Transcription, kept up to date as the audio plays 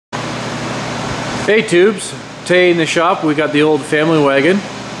Hey tubes, today in the shop we got the old family wagon.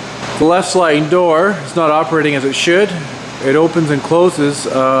 The left sliding door is not operating as it should. It opens and closes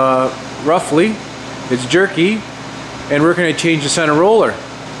roughly. It's jerky, and we're going to change the center roller.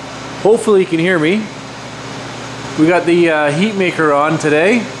 Hopefully you can hear me. We got the heat maker on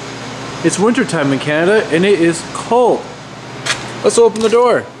today. It's winter time in Canada and it is cold. Let's open the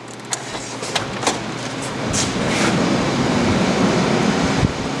door.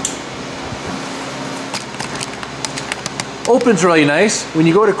 Opens really nice. When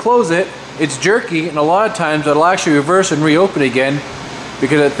you go to close it, it's jerky, and a lot of times it'll actually reverse and reopen again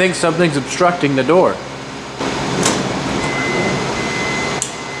because it thinks something's obstructing the door.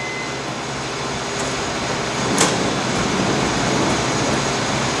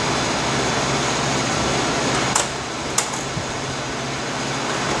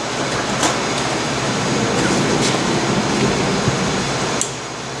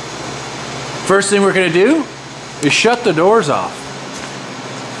 First thing we're going to do is shut the doors off.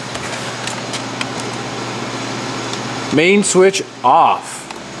 Main switch off.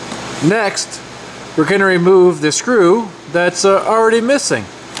 Next, we're going to remove the screw that's already missing.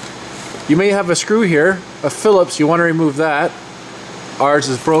 You may have a screw here, a Phillips, you want to remove that. Ours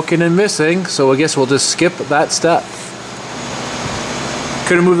is broken and missing, so I guess we'll just skip that step.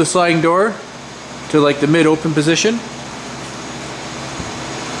 Could move the sliding door to like the mid-open position.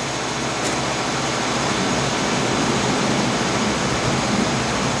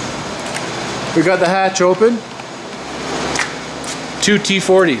 We got the hatch open. 2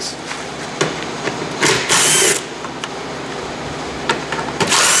 T40s.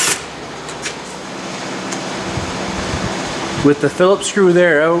 With the Phillips screw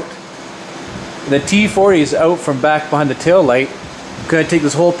there out, the T40s out from back behind the tail light, I'm going to take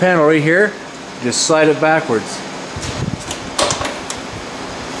this whole panel right here, just slide it backwards.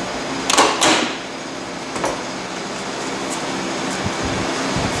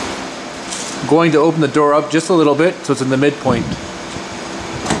 Going to open the door up just a little bit so it's in the midpoint.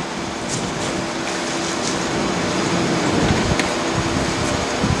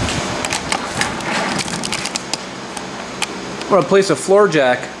 I'm going to place a floor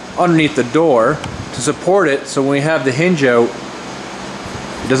jack underneath the door to support it so when we have the hinge out,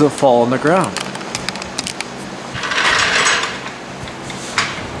 it doesn't fall on the ground.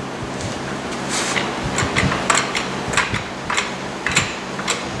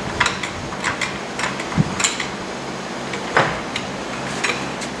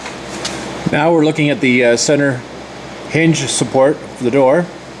 Now we're looking at the center hinge support for the door.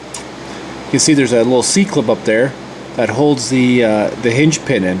 You can see there's a little C-clip up there that holds the hinge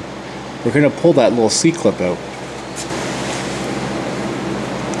pin in. We're going to pull that little C-clip out.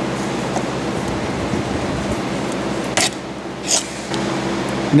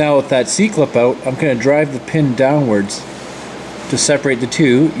 Now with that C-clip out, I'm going to drive the pin downwards to separate the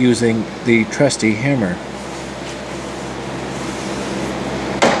two using the trusty hammer.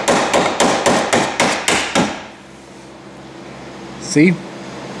 See?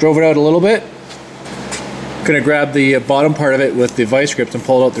 Drove it out a little bit. I'm going to grab the bottom part of it with the vice grips and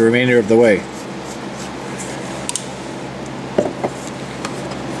pull it out the remainder of the way.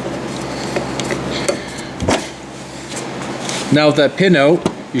 Now with that pin out,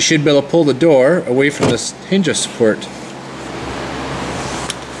 you should be able to pull the door away from this hinge support.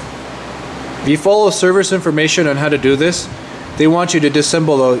 If you follow service information on how to do this, they want you to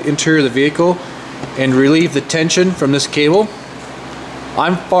disassemble the interior of the vehicle and relieve the tension from this cable.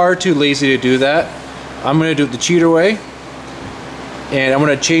 I'm far too lazy to do that. I'm going to do it the cheater way, and I'm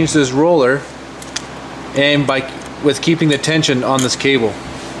going to change this roller and with keeping the tension on this cable.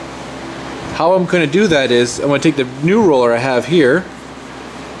 How I'm going to do that is I'm going to take the new roller I have here,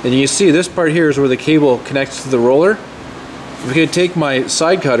 and you see this part here is where the cable connects to the roller. I'm going to take my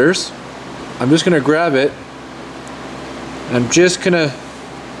side cutters, I'm just going to grab it, and I'm just going to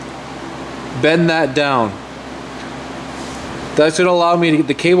bend that down. That's going to allow me to get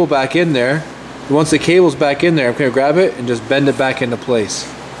the cable back in there. And once the cable's back in there, I'm going to grab it and just bend it back into place.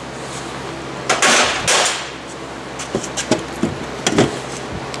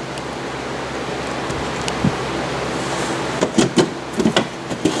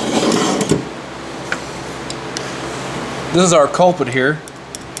 This is our culprit here.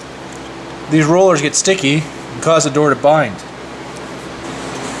 These rollers get sticky and cause the door to bind.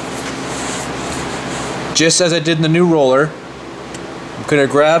 Just as I did in the new roller, I'm going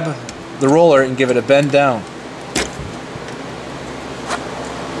to grab the roller and give it a bend down.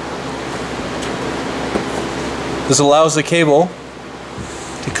 This allows the cable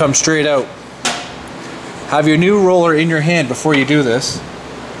to come straight out. Have your new roller in your hand before you do this.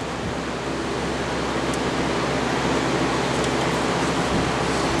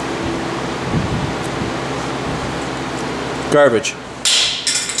 Garbage.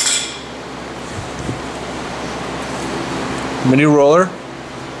 My new roller.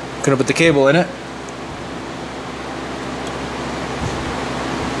 Gonna put the cable in it.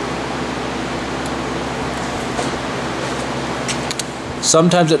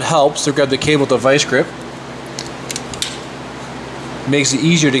 Sometimes it helps to grab the cable with a vice grip. Makes it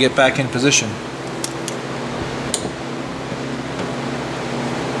easier to get back in position.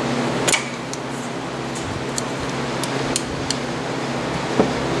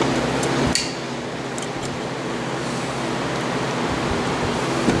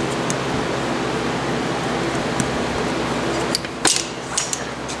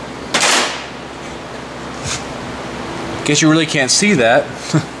 Guess you really can't see that.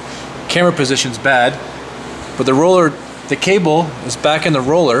 Camera position's bad, but the roller, the cable is back in the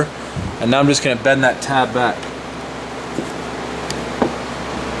roller, and now I'm just going to bend that tab back.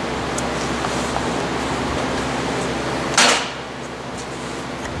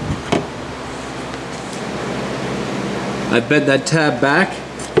 I bent that tab back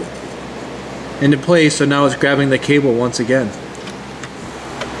into place, so now it's grabbing the cable once again.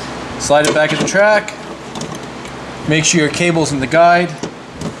 Slide it back into track. Make sure your cable's in the guide.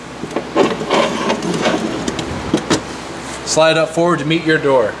 Slide it up forward to meet your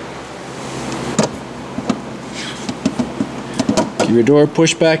door. Give your door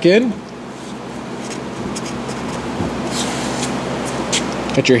push back in.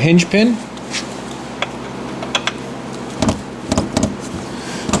 Got your hinge pin.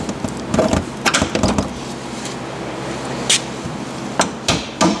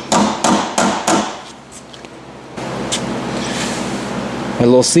 A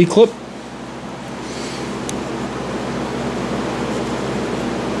little C-clip.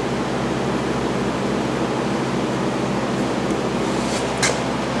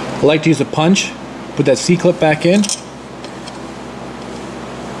 I like to use a punch. Put that C-clip back in.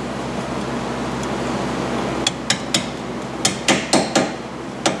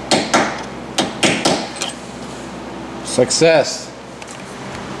 Success.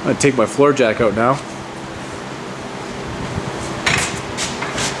 I'm going to take my floor jack out now.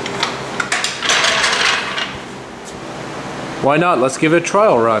 Why not? Let's give it a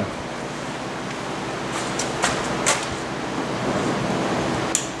trial run.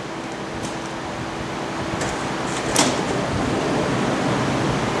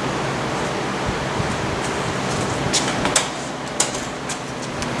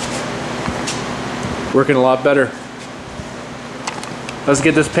 Working a lot better. Let's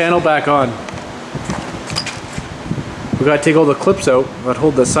get this panel back on. We gotta take all the clips out that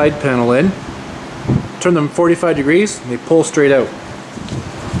hold the side panel in. Turn them 45 degrees and they pull straight out.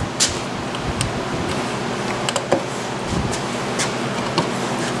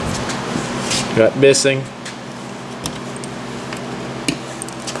 Got missing.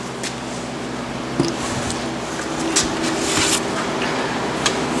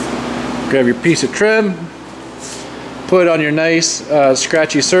 Grab your piece of trim, put it on your nice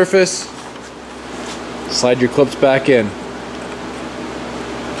scratchy surface, slide your clips back in.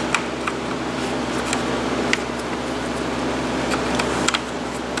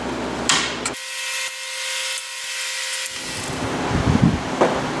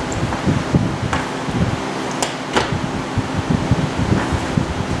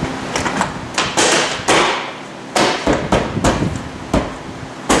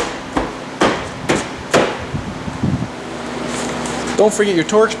 Don't forget your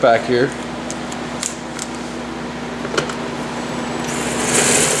torques back here.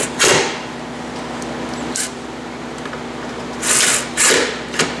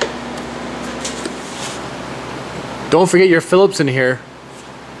 Don't forget your Phillips in here.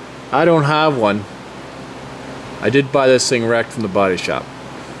 I don't have one. I did buy this thing wrecked from the body shop.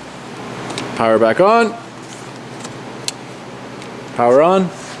 Power back on. Power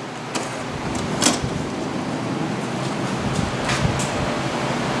on.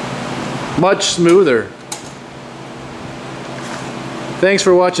 Much smoother. Thanks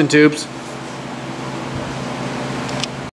for watching, tubes.